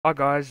Hi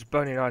guys,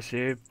 Bernie Nice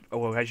here,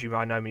 or as you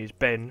might know me as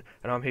Ben,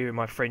 and I'm here with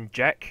my friend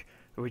Jack,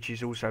 which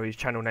is also his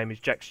channel name is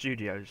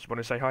JacksStudios. Want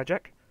to say hi,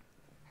 Jack?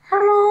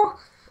 Hello.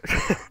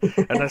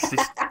 And that's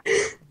this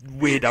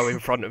weirdo in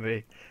front of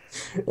me.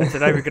 And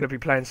today we're going to be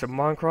playing some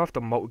Minecraft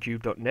on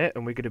multicube.net,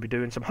 and we're going to be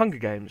doing some Hunger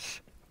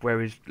Games.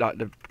 Whereas, like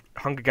the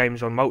Hunger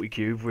Games on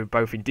multicube, we're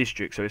both in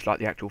district, so it's like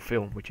the actual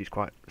film, which is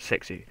quite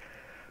sexy.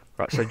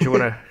 Right, so do you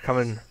want to come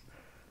and,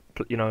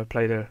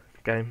 play the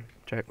game,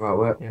 Jack? Right,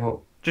 what, Yeah. what,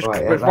 Just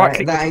right, right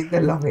click the that ain't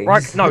the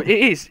right. lobbies. No, it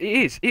is.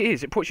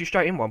 It puts you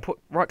straight in one. Put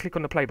right click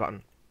on the play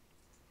button.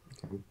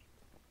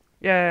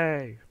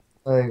 Yay!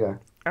 Oh, there you go.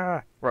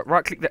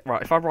 Right click that.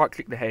 Right, if I right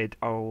click the head,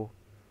 I'll.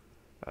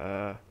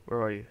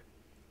 Where are you?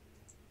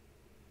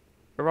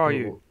 Where are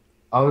you?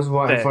 Oh, I was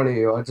right in There. front of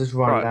you. I just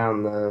run Right.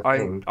 down the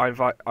thing.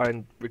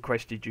 I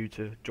requested you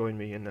to join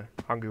me in the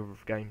Hunger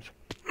Games.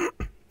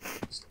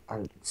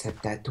 I'll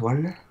accept that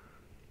one.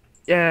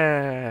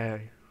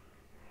 Yay!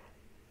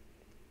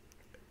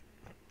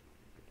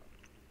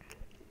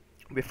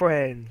 We're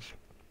friends.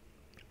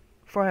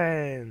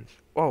 Friends.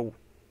 Whoa,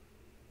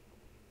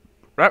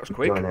 that was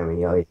quick. Join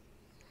me, yo.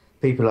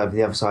 People over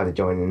the other side are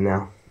joining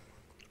now.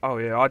 Oh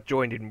yeah, I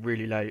joined in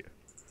really late.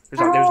 It was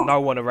like there was Hello. no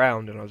one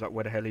around, and I was like,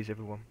 where the hell is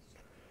everyone?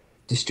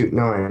 District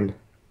 9.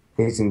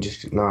 He's in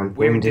District 9.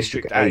 We're We're in in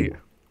District District 8. 8.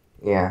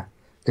 Yeah.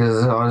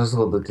 Because I just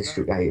saw the Hello,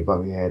 District 8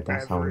 above your head.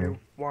 That's how I know.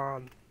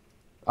 everyone.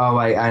 Oh,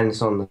 wait, and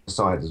it's on the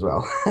side as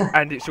well.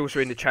 And it's also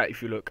in the chat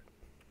if you look.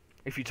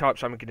 If you type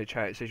something in the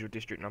chat, it says your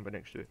district number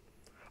next to it.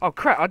 Oh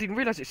crap, I didn't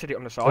realise it said it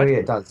on the Oh, side. yeah,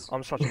 it does.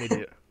 I'm such an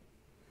idiot.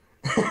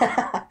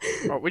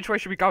 Right, which way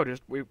should we go?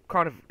 We're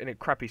kind of in a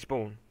crappy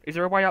spawn. Is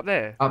there a way up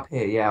there? Up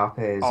here, yeah, up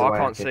here is Oh, the I way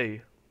up can't here.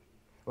 see.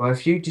 Well,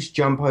 if you just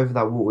jump over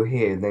that water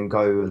here, then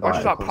go I like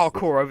just like across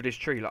this. parkour over this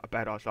tree like a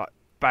badass, like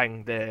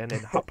bang there and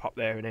then hop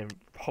there and then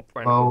hop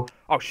around the corner. Well,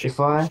 Oh shit, if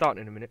we're I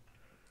starting in a minute.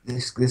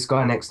 this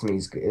guy next to me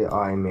is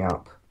eyeing me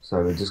up, so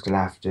we're just gonna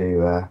have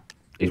to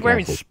be He's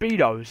wearing careful.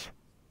 speedos.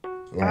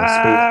 Yeah,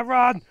 speed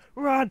Run,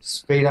 run.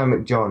 Speedo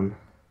McJohn.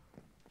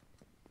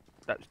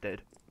 That's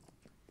dead.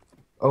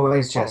 Oh,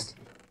 there's Oh, chest.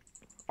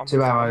 I'm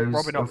Two I'm arrows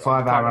robbing and up. I'm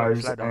five climbing up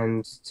this arrows ladder.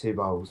 and two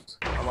bowls.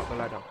 I'm up the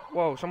ladder.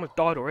 Whoa, someone's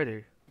died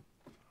already.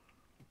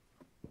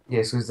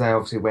 Yes, because they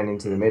obviously went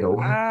into the middle.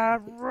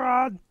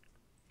 Run.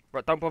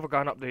 Right, don't bother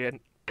going up the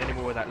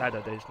anymore with that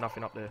ladder. There's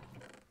nothing up there.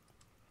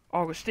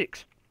 Oh, I got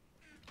sticks.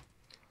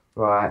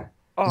 Right.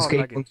 Oh, Just I'm keep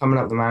lagging. on coming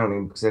up the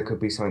mountain because there could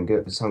be something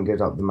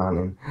good up the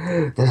mountain.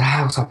 There's a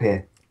house up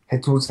here.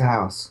 Head towards the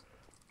house.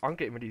 I'm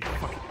getting rid of these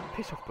fucking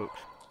piss off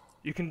books.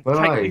 Where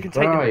are You you? can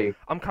Where take them. are you?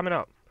 I'm coming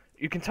up.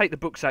 You can take the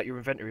books out your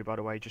inventory, by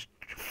the way. Just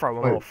throw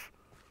them Wait, off.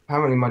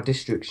 apparently my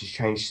district has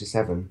changed to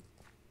 7.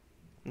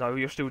 No,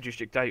 you're still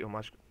District 8 on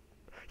my.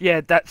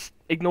 Yeah, that's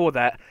ignore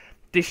that.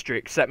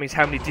 Districts. That means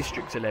how many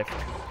districts are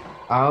left.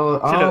 Oh,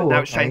 So look, oh,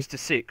 now it's okay. changed to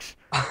 6.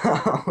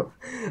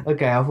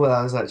 Okay, I thought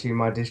that was actually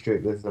my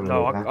district. Let's have a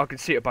No, look there. I can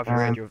see it above your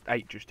head. Um, You're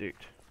 8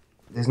 district.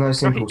 there's no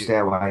Can I simple hit you?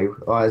 stairway.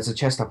 Oh, there's a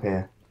chest up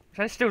here.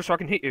 Stand still so I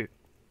can hit you.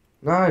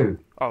 No,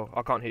 Oh,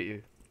 I can't hit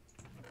you.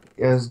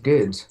 it was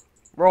good.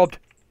 Robbed.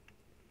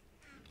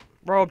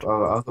 Robbed.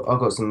 Oh, I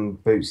got some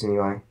boots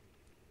anyway.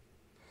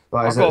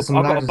 Right, is there some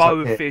I got a ladders bow up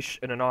of here? fish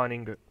and an iron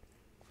ingot.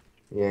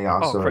 Yeah, yeah,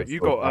 I Oh saw crap, it. you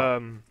Saw got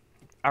that.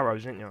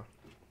 arrows, didn't you?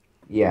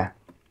 Yeah.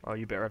 Oh,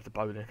 you better have the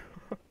bow then.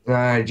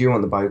 No, do you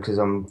want the bow? Because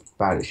I'm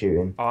bad at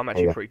shooting. Oh, I'm There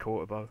actually you pretty cool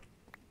at a bow.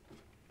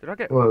 Did I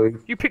get? go. Well,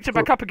 You picked it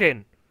back up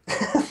again.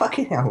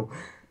 fucking hell.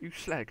 You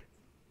slag.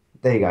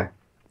 There you go.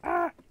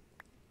 Ah.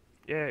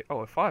 Yeah.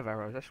 Oh, 5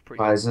 arrows. That's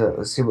pretty Right, cool. so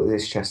let's see what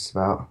this chest's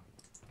about.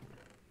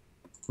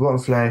 Rotten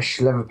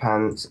flesh, leather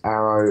pants,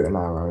 arrow, and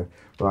arrow.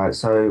 Right,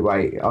 so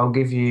wait, I'll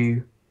give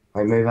you.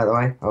 Wait, move out the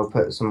way. I'll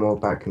put some more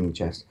back in the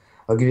chest.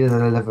 I'll give you the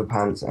leather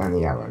pants and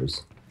the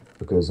arrows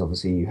because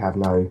obviously you have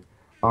no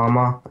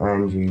armor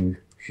and you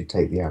should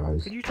take the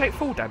arrows. Can you take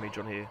full damage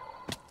on here?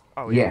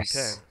 Oh yeah, you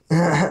can. Yes.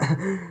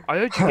 I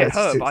heard you get That's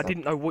hurt, too but I tough.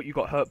 didn't know what you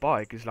got hurt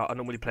by because like I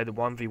normally play the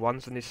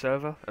 1v1s on this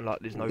server and like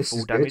there's no This full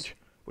is good. damage.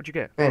 What'd you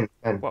get? Ben,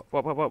 Ben. What?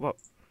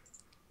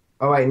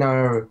 Oh wait, no,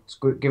 no,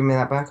 no. Give me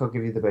that back. I'll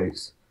give you the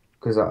boots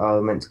because I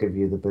meant to give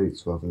you the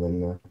boots rather than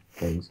the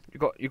things.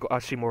 I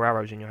see more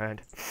arrows in your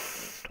hand.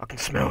 I can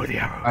smell the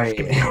Oh arrows.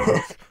 Give me the yeah.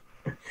 arrows.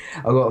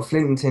 I got a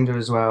flint and tinder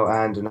as well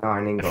and an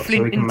iron A ingot,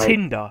 so we flint can and make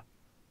tinder.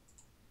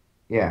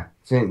 yeah,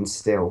 flint and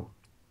steel.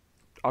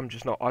 I'm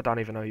just not. I don't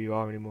even know who you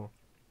are anymore.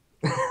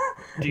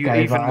 Do you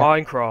Okay, even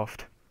right.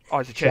 Minecraft? Oh,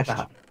 it's a Shut chest.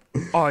 up.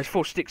 Oh, it's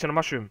 4 sticks and a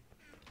mushroom.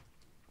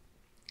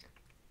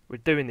 We're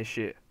doing this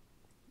shit.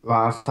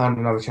 Right, I found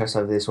another chest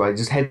over this way.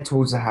 Just head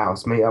towards the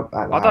house. Meet up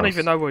at the I don't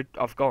even house. know where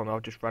I've gone.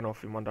 I've just ran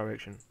off in one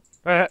direction.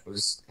 Eh.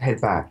 Just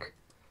head back.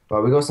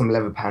 Right, we got some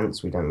leather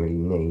pants we don't really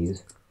need.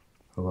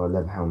 I've got a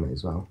leather helmet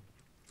as well.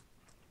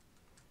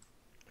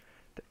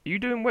 Are you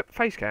doing whip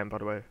face cam, by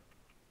the way?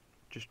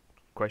 Just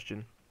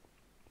question.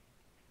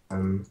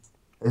 Um,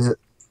 is it?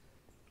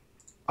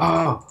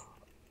 Oh,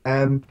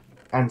 and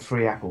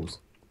 3 apples.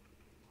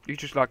 You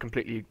just like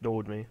completely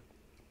ignored me.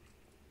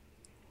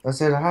 I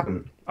said I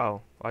haven't.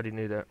 Oh, I didn't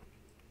know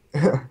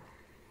that.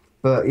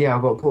 But yeah,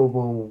 I've got a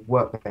portable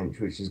workbench,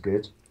 which is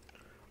good.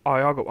 I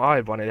had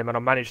one of them, and I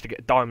managed to get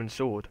a diamond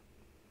sword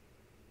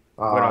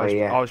when Oh I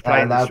yeah, was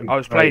playing this. that'd be I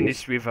was playing great.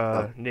 this with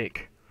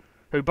Nick,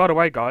 who, by the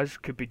way, guys,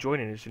 could be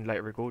joining us in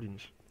later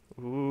recordings.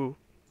 Ooh,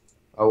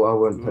 Oh, I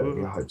wouldn't put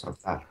your ooh. hopes up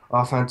for that. Oh,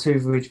 I found two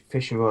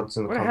fishing rods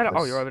and a Where the hell?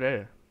 Oh, you're compass. over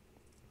there.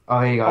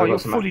 Oh, here you go. Oh, I you're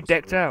got some fully apples.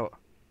 decked out.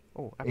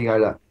 Oh, Here you apples. go,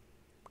 look.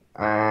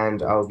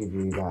 And I'll give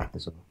you that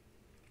as well.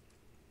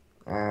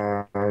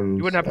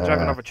 You And wouldn't happen to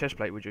have another chest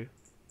plate, would you?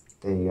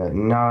 there you go.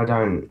 No, I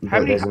don't.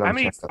 But there's How another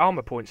many chest up.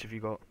 armor points have you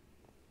got?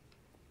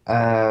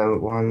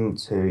 One,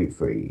 two,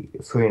 three,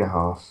 three and a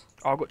half.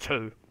 Oh, I got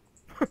 2.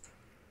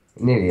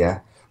 Nearly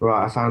there.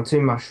 Right, I found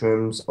two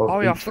mushrooms of Oh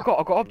yeah, I each. forgot.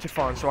 I got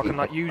Optifine, so I can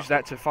like use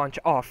that to find.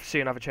 Oh, I see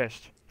another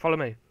chest. Follow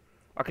me.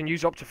 I can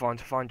use Optifine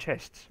to find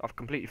chests. I've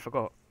completely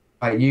forgot.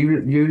 Right,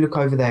 you look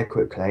over there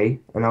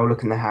quickly, and I'll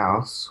look in the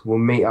house. We'll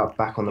meet up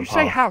back on the You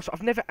say path. house?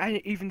 I've never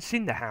even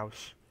seen the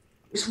house.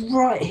 It's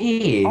right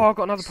Oh, here. I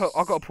got another.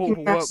 I got a Fucking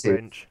portable massive.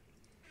 workbench.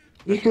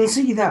 You can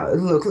see that.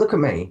 Look at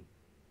me.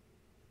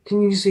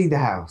 Can you see the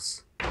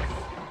house?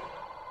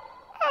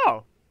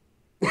 Oh,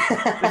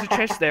 there's a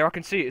chest there. I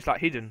can see it. It's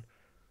like hidden.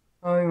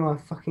 Oh my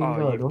fucking Oh,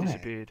 god! you've Why?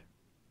 disappeared.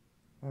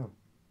 Oh,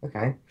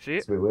 okay. See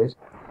It's it? a bit weird.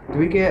 Do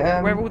we get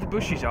Where all the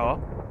bushes are,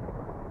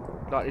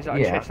 like there's like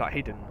a Yeah. chest like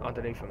hidden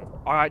underneath them.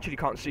 I actually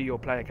can't see your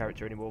player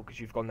character anymore because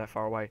you've gone that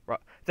far away. Right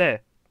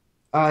there.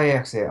 Oh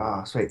yeah, I see it.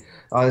 Oh sweet.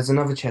 Oh, there's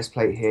another chest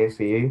plate here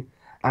for you,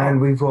 Oh,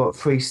 and we've got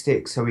 3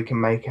 sticks, so we can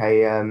make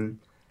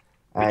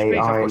bitch, a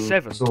please. I've got iron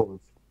 7. sword.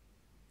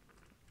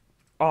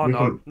 Oh We no,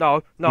 can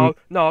no, mm, no,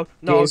 no,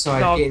 get no, inside.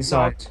 no, Get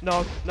no, inside.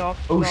 no, no,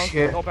 Oh no,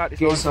 shit! not about this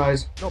Get life. inside.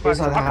 Not Get about this.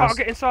 inside the I can't house.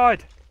 get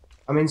inside.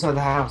 I'm inside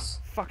the house.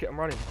 Fuck it, I'm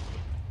running.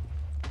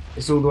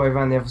 It's all the way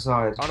around the other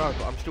side. I know,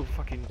 but I'm still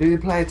fucking. Do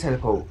the player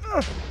teleport.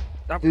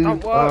 That Do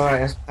don't the... All work. right,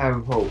 that's player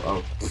report.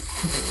 Oh.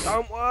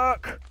 Don't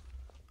work.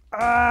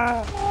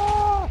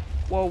 Ah.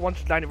 Whoa,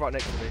 one's landing right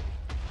next to me.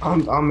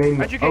 I'm in.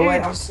 How'd you get Oh wait,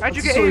 in? How'd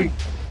you get sorry.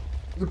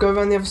 in? Go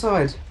around the other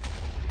side.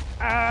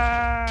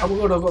 Ah. Oh my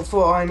god, I've got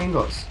 4 iron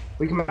ingots.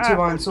 We can make 2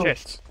 Oh, iron there's a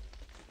swords. chest.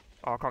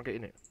 Oh, I can't get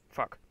in it.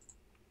 Fuck.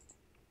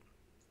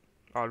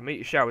 Oh, the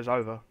meteor shower's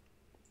over.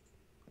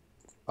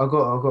 I've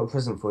got a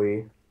present for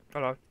you.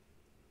 Hello.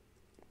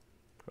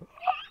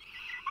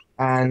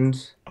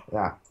 And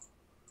that.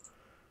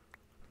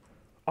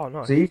 Oh,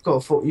 nice. So you've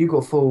got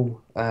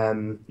full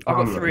I've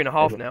got armor.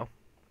 3.5 now.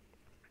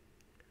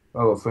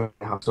 I've got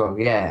 3.5 as well.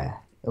 Yeah.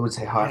 I would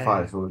say high Yeah.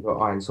 five if we've got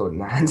iron sword in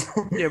hand.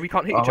 Yeah, we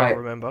can't hit Oh each other, wait,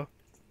 remember?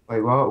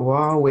 wait,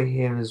 while we're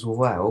here as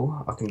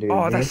well, I can do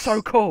Oh, this. that's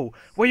so cool.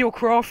 Where you're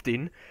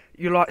crafting,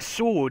 your like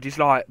sword is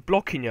like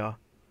blocking you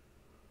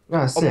No,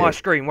 that's on my sick.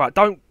 screen. Right,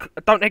 don't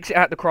exit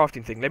out the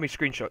crafting thing. Let me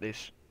screenshot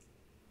this.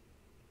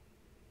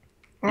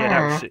 Yeah,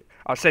 that was sick.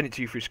 I'll send it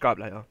to you through Skype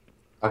later.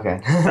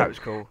 Okay. That was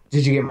cool.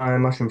 Did you get my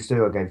mushroom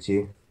stew I gave to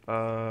you?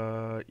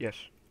 Yes.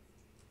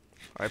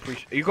 I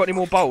appreciate. You got any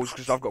more bowls?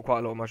 Because I've got quite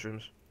a lot of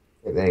mushrooms.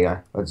 Yeah, there you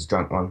go. I just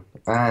drank one.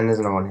 And there's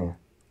another one here.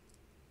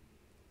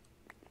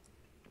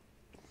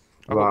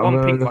 I've Right, got I'm one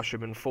gonna pink look...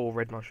 mushroom and 4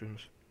 red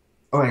mushrooms.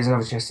 Oh, wait, there's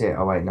another chest here.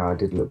 Oh, wait, no, I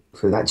did look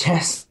through that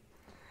chest.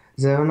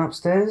 Is there one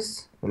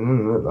upstairs? It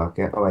doesn't look like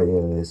it. Oh, wait,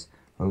 yeah, there is.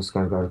 I'm just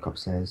going to go look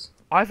upstairs.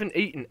 I haven't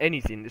eaten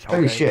anything this whole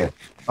Holy game. shit.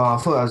 Oh, I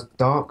thought that was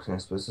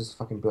darkness, but it's just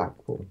fucking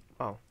black wall.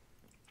 Oh.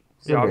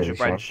 It's Yeah, a I've bit of just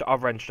a ran.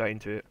 I've ran straight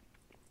into it.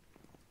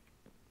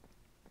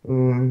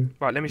 shame.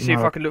 Right, let me see if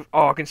No. I can look.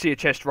 Oh, I can see a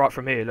chest right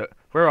from here. Look,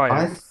 where are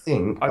I you?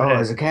 think... Over Oh, there.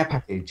 there's a care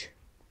package.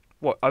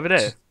 What, over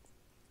there?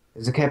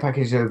 There's a care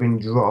package that have been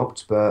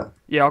dropped, but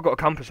Yeah, I've got a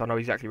compass. I know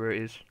exactly where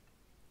it is.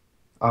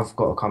 I've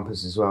got a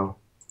compass as well.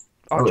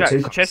 Oh, I've got Jack, 2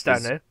 there's a chest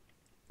down compasses. there.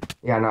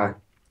 Yeah, I know.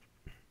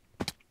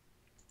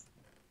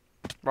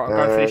 Right, I'm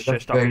going for this Leather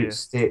chest up here. boots,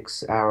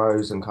 sticks,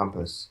 arrows, and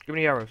compass. Give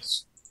me the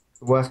arrows.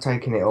 It's worth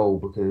taking it all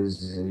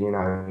because, you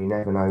know, you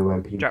never know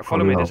when people Jack,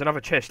 follow come me. along. There's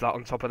another chest like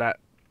on top of that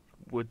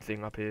wood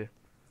thing up here.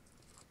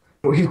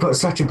 We've got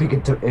such a big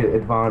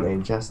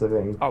advantage, that's the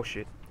thing. Oh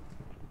shit.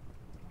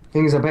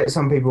 Thing is, I bet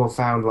some people have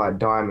found, like,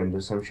 diamond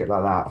or some shit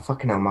like that.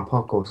 Fucking hell, my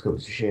parkour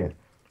skills are shit.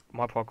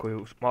 My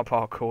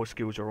parkour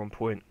skills are on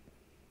point.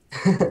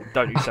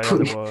 Don't you say I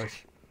thought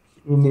otherwise.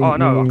 you need, Oh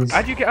no, you need...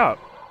 how'd you get up?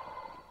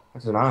 I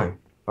don't know.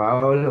 But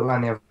I'll look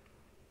around the other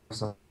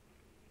side.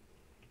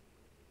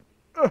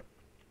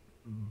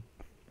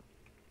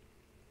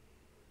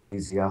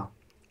 Easier.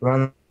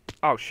 Run.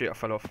 Oh shit, I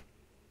fell off.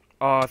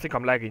 Oh, I think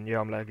I'm lagging. Yeah,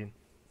 I'm lagging.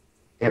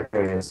 Yep,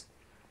 there it is.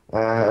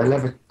 A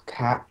leather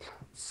cap,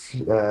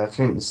 flint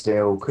and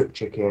steel, cooked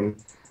chicken,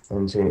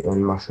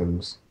 and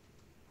mushrooms.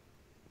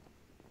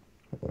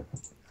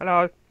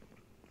 Hello.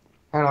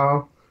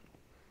 Hello.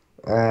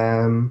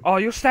 Oh,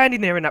 you're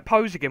standing there in that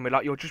pose again with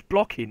like you're just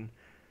blocking.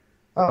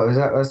 Oh,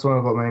 that's the one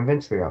I've got my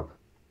inventory up.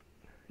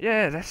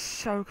 Yeah, that's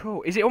so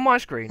cool. Is it on my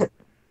screen?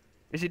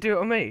 Is it do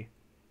it on me?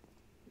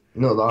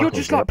 Not that I You're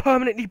can just see like it.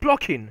 permanently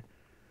blocking.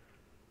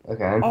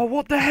 Okay. Oh,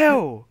 what the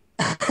hell?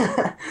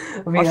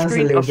 I think I that's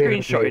a little bit of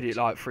a screenshotted glitch. it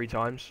like 3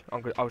 times.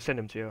 I'll send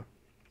them to you.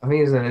 I think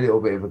there's a little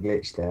bit of a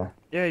glitch there.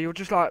 Yeah, you're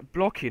just like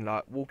blocking,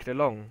 like walking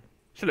along.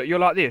 So look, you're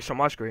like this on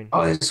my screen.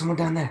 Oh, there's someone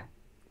down there.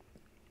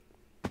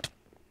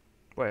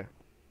 Where?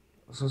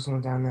 I saw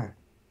someone down there.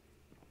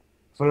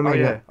 Follow Oh me,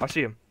 yeah, look. I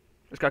see him.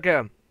 Let's go get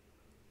him.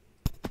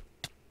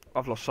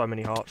 I've lost so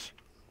many hearts.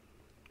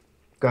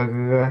 Go,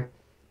 go, go.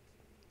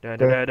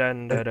 Did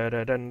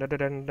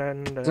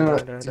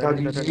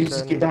you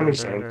just get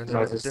damaged then? Because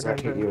I just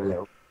hit you a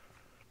little.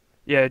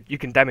 Yeah, you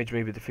can damage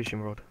me with the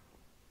fishing rod.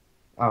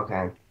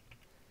 Okay.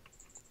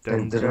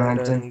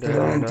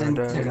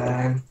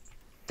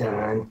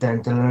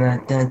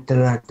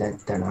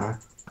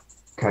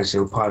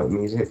 Casual pilot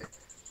music.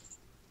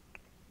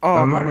 Oh,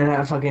 I'm running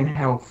out of fucking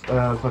health,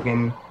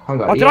 fucking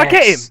hunger. oh, did I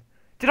get him? Yes!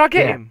 Did I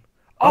get Yeah. him?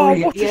 Oh, Oh,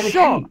 he what a had a shot!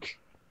 cake!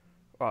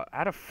 Right,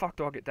 how the fuck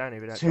do I get down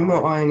here without 2 more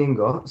dying? iron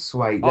ingots.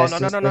 Wait, Oh, let's no, no,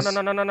 just, no, no, no, let's...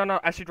 no, no, no, no, no,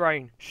 acid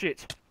rain.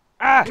 Shit.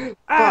 Ah,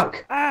 ah,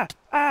 Fuck! ah,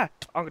 ah.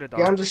 I'm gonna Get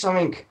die. under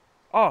something.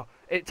 Oh,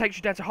 it takes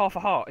you down to half a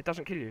heart. It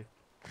doesn't kill you.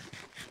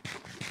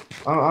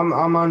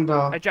 I'm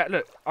under... Hey, Jack,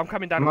 look. I'm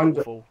coming down I'm a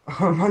under... waterfall.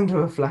 I'm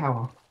under a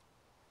flower.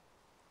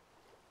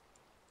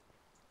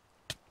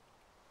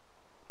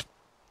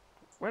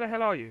 Where the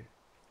hell are you?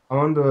 I'm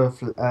under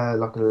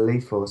like a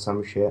leaf or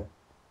some shit.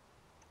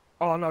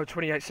 Oh, no,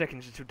 28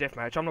 seconds until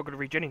deathmatch. I'm not gonna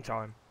regen in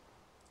time.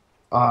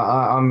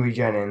 I'm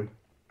regenning.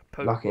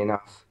 Poo. Lucky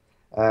enough.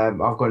 I've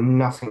got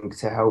nothing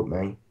to help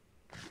me.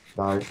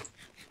 So,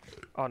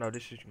 Oh, no,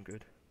 this isn't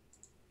good.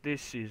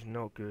 This is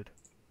not good.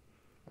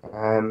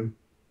 um,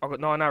 I've got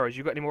 9 arrows.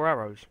 You got any more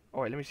arrows?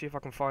 Oh, wait, let me see if I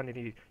can find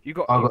any. You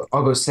got... I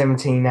got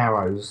 17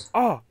 arrows.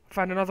 Oh, I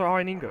found another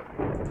iron ingot.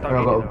 And Don't I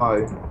need got it, a though.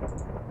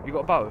 bow. You got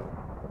a bow?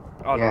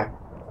 Oh, Yeah. no.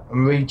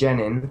 I'm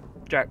regenning.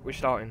 Jack, we're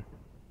starting.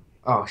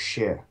 Oh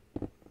shit.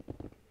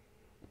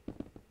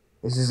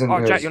 This isn't Oh,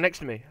 good. Jack, you're next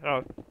to me.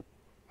 Oh.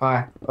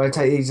 Hi. I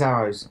take these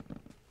arrows.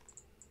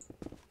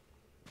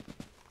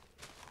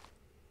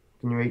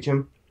 Can you reach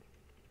them?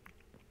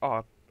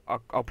 Oh,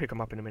 I'll pick them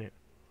up in a minute.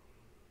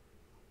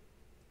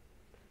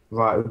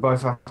 Right, we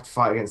both have to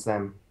fight against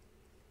them.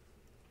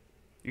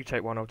 You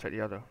take one, I'll take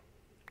the other.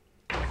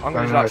 I'm No,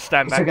 gonna no. like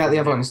stand Let's back. take out for the a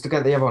other one. minute. Let's take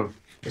out the other one.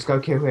 Let's go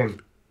kill him.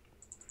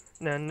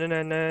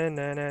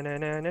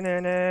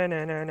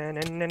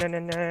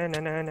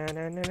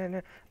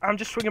 I'm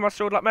just swinging my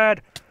sword like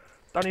mad.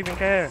 Don't even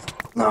care.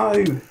 No,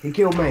 he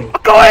killed me. I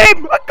got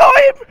him! I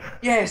got him!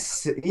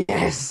 Yes,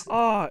 yes.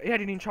 Oh, he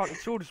had an enchanted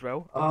sword as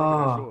well. I've broken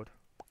that Oh, sword.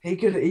 he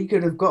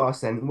could have got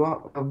us then.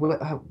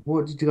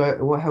 What did you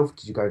go? What health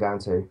did you go down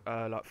to?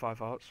 Like 5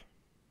 hearts.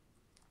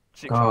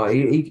 6 Oh, hearts.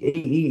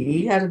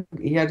 he had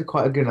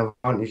quite a good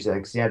advantage there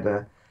because he had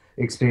a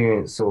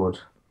experienced sword.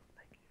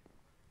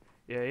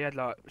 Yeah, he had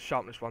like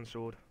sharpness 1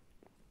 sword.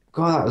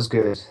 God, that was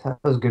good. That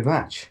was a good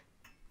match.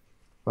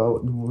 Well,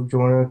 do you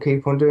want to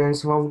keep on doing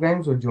survival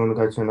games, or do you want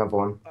to go to another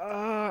one?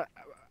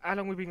 How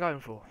long we been going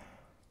for?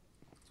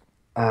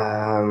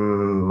 I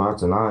don't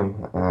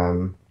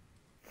know.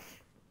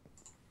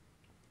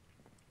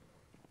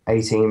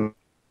 18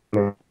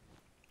 minutes.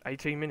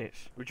 18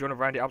 minutes. Would you want to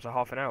round it up to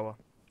half an hour?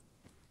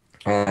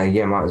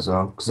 Yeah, might as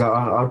well. Because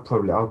I'll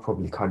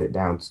probably cut it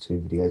down to 2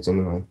 videos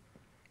anyway,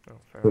 Oh,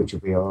 fair which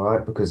would be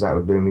alright because that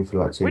would do me for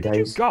like 2 Where did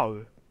you days.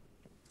 go?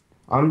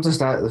 I'm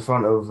just out the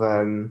front of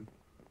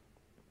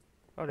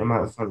Oh, there I'm you out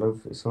are. the front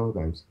of survival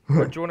games.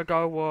 Right, do you want to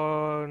go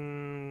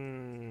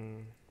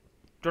on?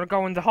 Do you want to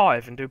go on the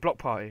Hive and do block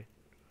party?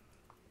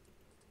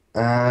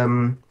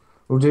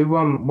 We'll do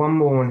one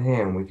more one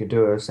here, and we could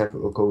do a separate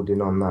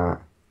recording on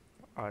that.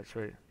 Alright,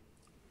 sweet.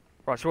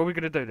 Right, so what are we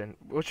gonna do then?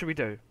 What should we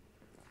do?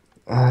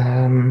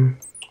 Um,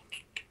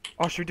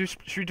 Oh, should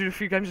we do a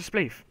few games of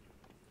Spleef?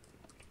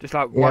 Just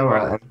like yeah, one right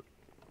round. then.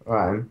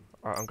 Right then.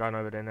 Alright, I'm going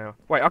over there now.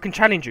 Wait, I can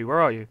challenge you. Where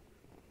are you?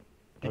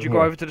 Did I'm you go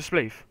here. over to the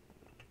Spleef?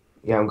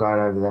 Yeah, I'm going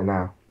over there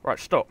now. Right,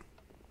 stop.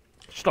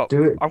 Stop.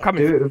 Do it. I'm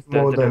coming. Do it with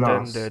more than Dun,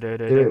 us. dun, dun,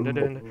 Do dun, it dun, with dun,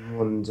 dun.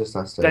 more than just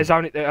us two.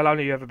 There'll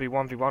only ever be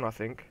 1v1, I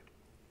think.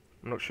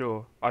 I'm not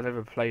sure. I've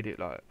never played it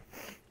like,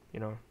 you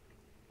know.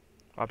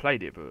 I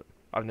played it, but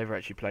I've never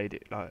actually played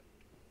it. Like,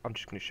 I'm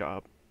just gonna shut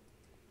up.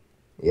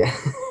 Yeah.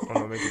 I'm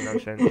not making no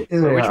sense.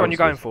 It's But which alright, one you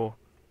going for?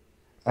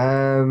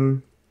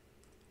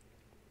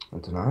 I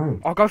don't know.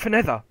 I'll go for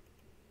Nether.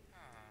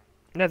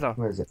 Nether.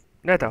 Where is it?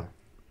 Nether.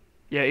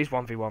 Yeah, it is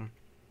 1v1.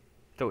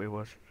 Thought it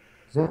was.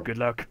 Is it? Good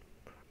luck.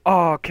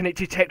 Oh,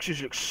 connected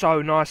textures look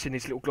so nice in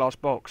this little glass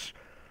box.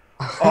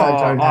 Oh, I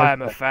don't I have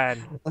am a it.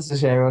 fan. That's a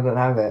shame I don't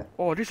have it.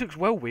 Oh, this looks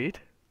well weird.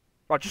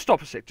 Right, just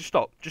stop a sec. Just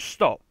stop. Just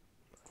stop.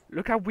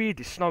 Look how weird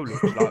this snow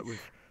looks like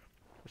with...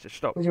 What's it?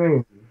 Stop. What do you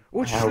mean?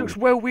 Oh, it just How? looks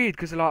well weird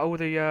because of like all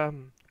the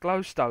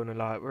glowstone and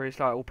like where it's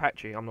like all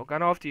patchy. I'm not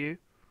going after you.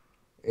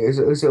 Is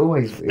it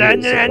always?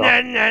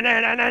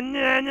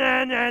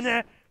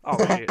 Oh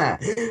shit,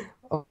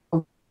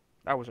 Oh,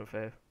 that wasn't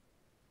fair.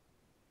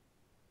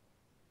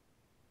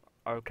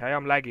 Okay,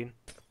 I'm lagging.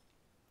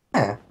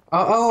 yeah.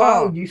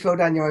 Oh. You fell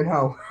down your own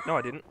hole. No,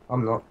 I didn't.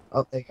 I'm not.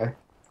 Oh, there you go.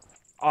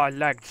 I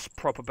lagged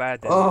proper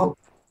bad then. Oh,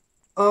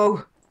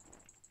 oh,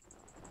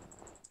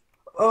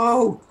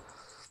 oh.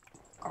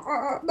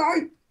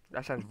 No.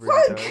 That sounds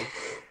really Fuck.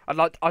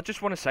 dirty. I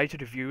just want to say to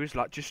the viewers,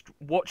 like, just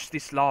watch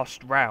this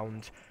last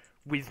round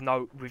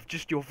with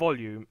just your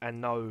volume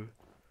um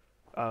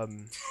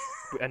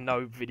and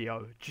no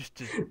video, just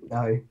to.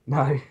 No,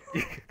 no.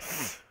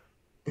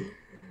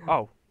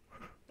 Oh,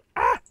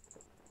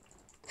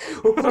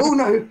 Oh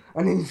no!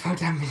 I nearly fell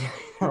down the you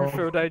hole.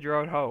 filled out your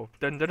own hole.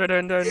 Dun, dun, dun,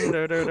 dun, dun, dun,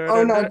 dun, dun, Oh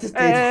dun, no, I dun. just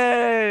did.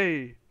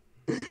 Hey!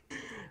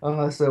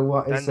 Oh, so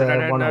what? Dun, It's dun,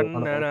 dun, 1-0, dun,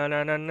 1-0. dun,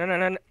 dun, dun, dun, dun,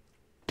 dun.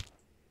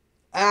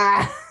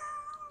 Ah!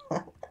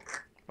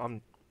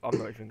 I'm I'm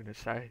not even gonna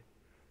say.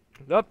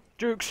 Up,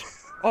 Jukes.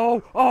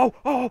 Oh, oh,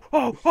 oh,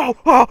 oh, oh,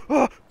 oh,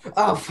 oh.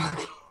 Oh fuck!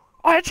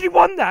 I actually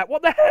won that.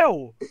 What the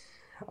hell?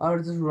 I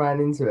just ran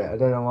into it. I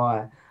don't know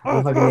why. I'm a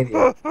Oh, fucking oh,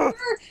 idiot. oh,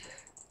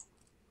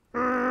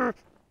 oh.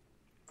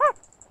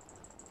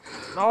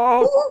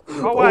 No,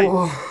 go Oh, away.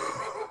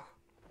 oh.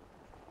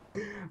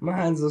 My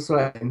hands are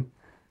sweating.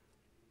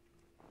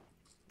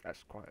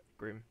 That's quite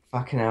grim.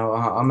 Fucking hell!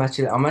 I'm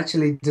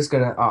actually just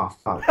gonna. Oh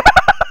fuck!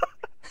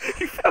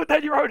 You fell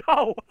down your own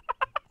hole.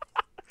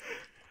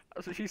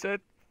 That's what she said.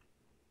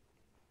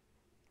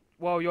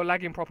 Well, you're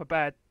lagging proper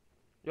bad.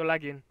 You're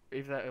lagging.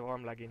 Either that or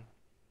I'm lagging.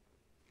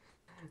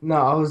 No,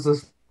 I was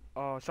just.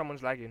 Oh,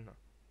 someone's lagging.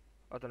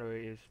 I don't know who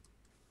it is.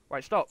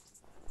 Wait, stop.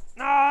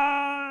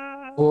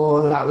 No!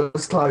 Oh, that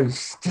was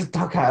close. Just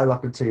duck out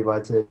like a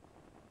 2x2.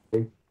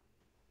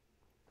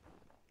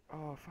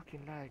 Oh,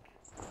 fucking lag.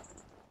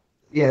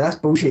 Yeah, that's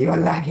bullshit. You're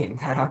lagging,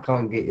 and I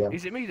can't get you.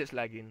 Is it me that's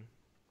lagging?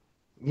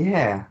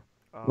 Yeah.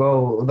 Oh.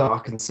 Well, that I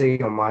can see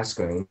on my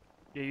screen.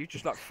 Yeah, you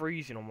just like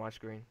freezing on my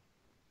screen.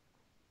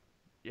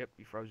 Yep,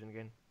 you frozen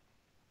again.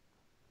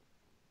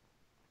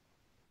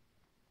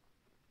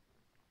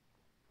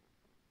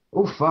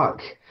 Oh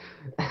fuck!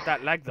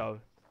 That lag though.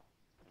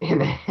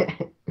 In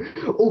it.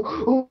 Oh,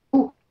 oh,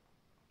 oh.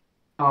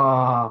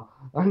 Ah,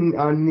 I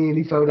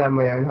nearly fell down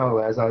my own hole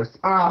as I was.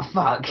 Ah,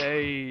 fuck!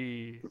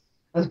 Hey.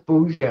 That's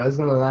bullshit. I was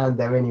gonna land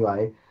there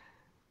anyway.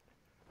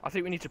 I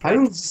think we need to How play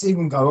long does this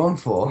even go on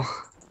for?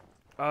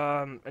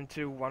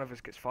 until one of us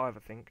gets 5, I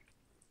think.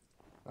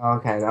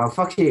 Okay, now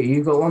fuck you.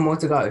 You got one more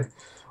to go.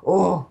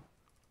 Oh,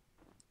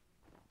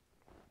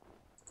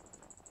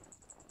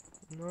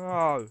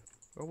 No.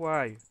 Go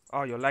away.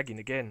 Oh, you're lagging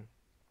again.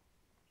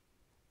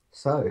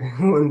 so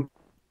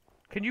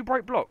Can you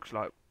break blocks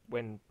like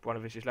when one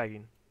of us is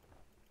lagging?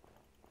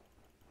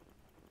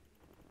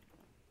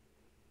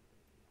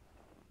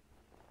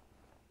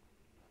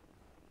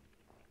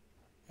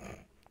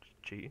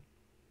 Cheating.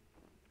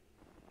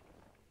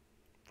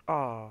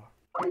 Oh.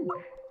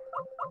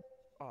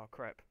 Oh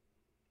crap.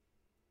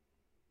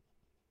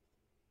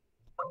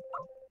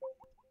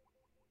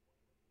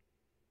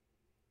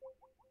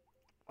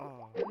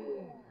 Oh.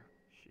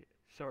 Shit.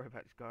 Sorry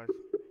about this, guys.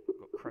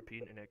 Got crappy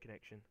internet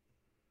connection.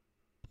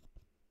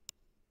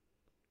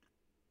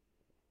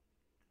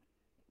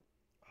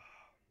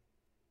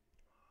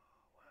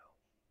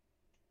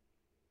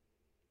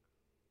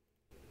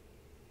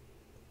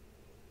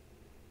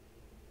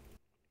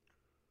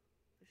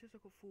 It's just I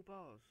got 4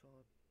 bars, so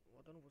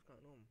I don't know what's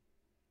going on.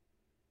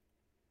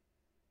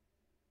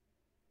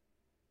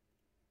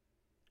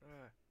 What's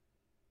going on?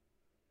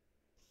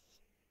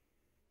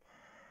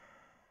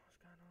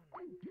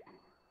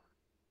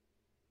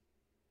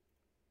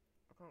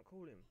 I can't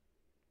call him.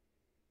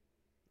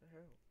 What the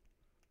hell?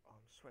 Oh,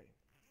 I'm sweating.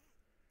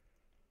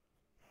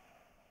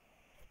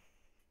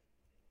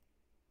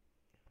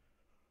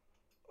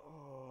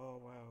 Oh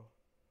wow.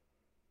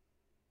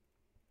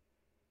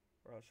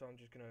 Right, so I'm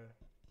just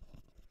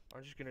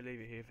gonna leave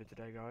it here for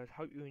today, guys.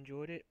 Hope you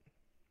enjoyed it.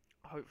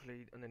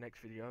 Hopefully, in the next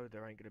video,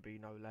 there ain't gonna be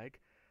no lag.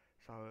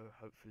 So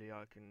hopefully,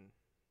 I can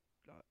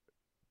like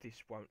this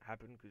won't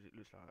happen because it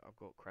looks like I've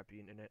got crappy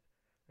internet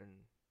and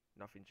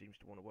nothing seems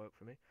to want to work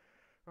for me.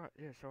 Right,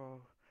 yeah. So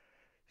I'll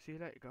see you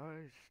later,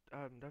 guys.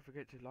 Don't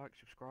forget to like,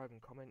 subscribe,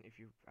 and comment if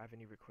you have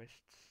any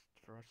requests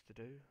for us to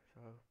do.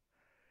 So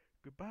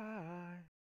goodbye.